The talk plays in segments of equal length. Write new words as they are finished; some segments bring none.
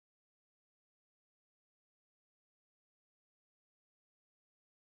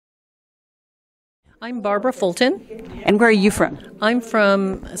I'm Barbara Fulton. And where are you from? I'm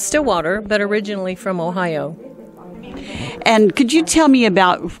from Stillwater, but originally from Ohio. And could you tell me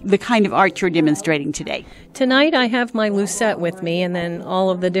about the kind of art you're demonstrating today? Tonight I have my lucette with me and then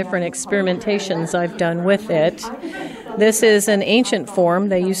all of the different experimentations I've done with it. This is an ancient form.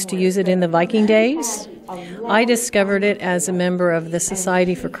 They used to use it in the Viking days. I discovered it as a member of the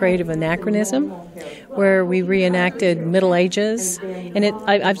Society for Creative Anachronism, where we reenacted Middle Ages, and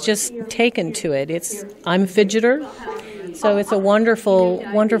I've just taken to it. I'm a fidgeter, so it's a wonderful,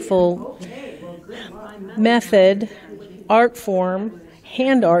 wonderful method, art form,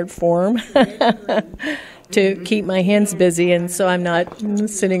 hand art form, to keep my hands busy, and so I'm not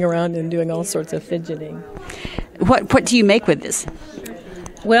sitting around and doing all sorts of fidgeting. What do you make with this?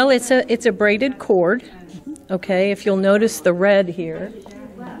 Well, it's a braided cord. Okay, if you'll notice the red here,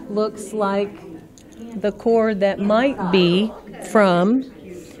 looks like the cord that might be from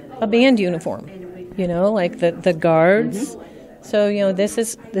a band uniform, like the guards. So, this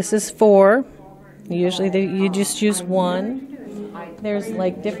is 4. Usually you just use 1. There's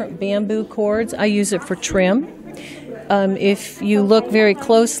like different bamboo cords. I use it for trim. If you look very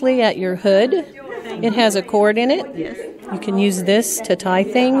closely at your hood, it has a cord in it. Yes. You can use this to tie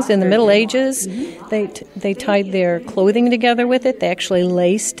things. In the Middle Ages, they tied their clothing together with it. They actually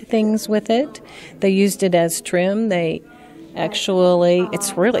laced things with it. They used it as trim. It's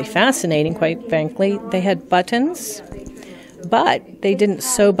really fascinating, quite frankly. They had buttons, but they didn't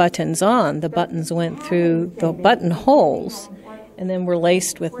sew buttons on. The buttons went through the buttonholes and then were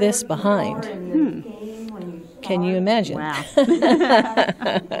laced with this behind. Can you imagine? Wow.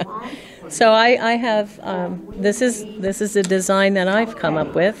 So I have, this is a design that I've come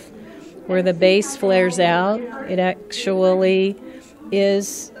up with, where the base flares out. It actually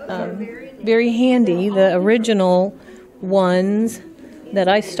is very handy. The original ones that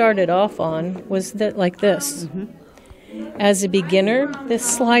I started off on was like this. As a beginner, this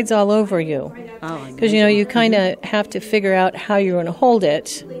slides all over you. Because, you kind of have to figure out how you're going to hold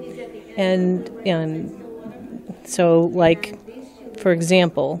it. And so, like, for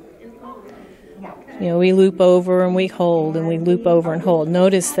example, we loop over and we hold, and we loop over and hold.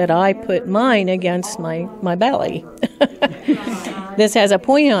 Notice that I put mine against my belly. This has a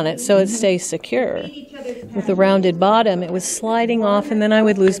point on it, so it stays secure. With the rounded bottom, it was sliding off, and then I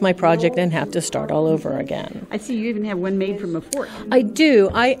would lose my project and have to start all over again. I see you even have one made from a fork. I do.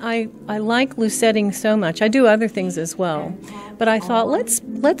 I like lusetting so much. I do other things as well. But I thought, let's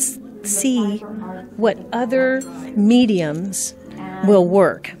see what other mediums will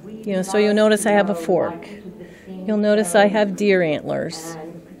work. So you'll notice I have a fork. You'll notice I have deer antlers.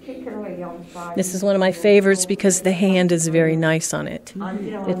 This is one of my favorites because the hand is very nice on it.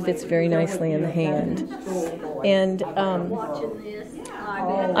 It fits very nicely in the hand. And I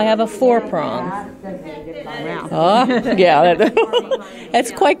have a 4-prong. Wow. Yeah,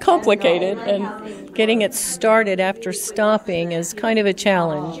 that's quite complicated, and getting it started after stopping is kind of a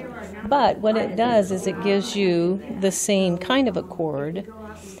challenge. But what it does is it gives you the same kind of a cord,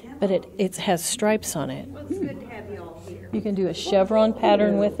 but it has stripes on it. You can do a chevron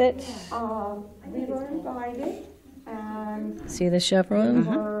pattern with it. See the chevron?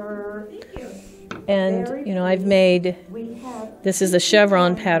 And, I've made, this is a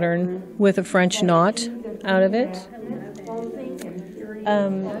chevron pattern with a French knot out of it.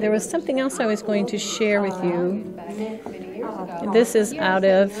 There was something else I was going to share with you. This is out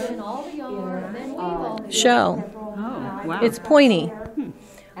of shell. Oh, wow. It's pointy.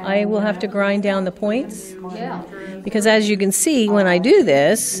 I will have to grind down the points because, as you can see, when I do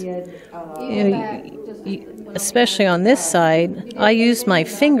this, especially on this side, I use my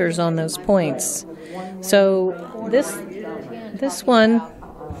fingers on those points. So this one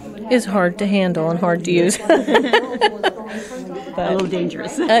is hard to handle and hard to use. A little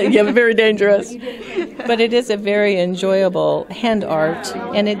dangerous. Yeah, very dangerous. But it is a very enjoyable hand art,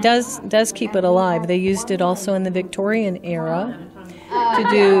 and it does keep it alive. They used it also in the Victorian era to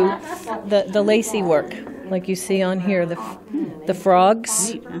do the lacy work, like you see on here, the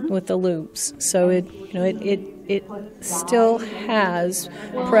frogs with the loops. So it still has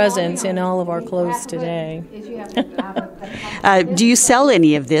presence in all of our clothes today. Do you sell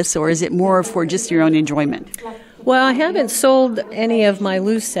any of this, or is it more for just your own enjoyment? Well, I haven't sold any of my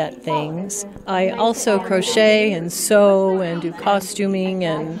lucette things. I also crochet and sew and do costuming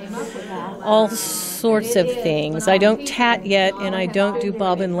and all sorts of things. I don't tat yet, and I don't do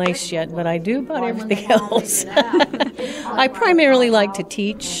bob and lace yet, but I do about everything else. I primarily like to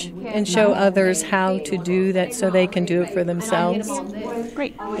teach and show others how to do that so they can do it for themselves.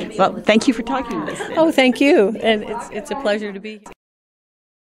 Great. Well, thank you for talking with us. Oh, thank you. And it's a pleasure to be here.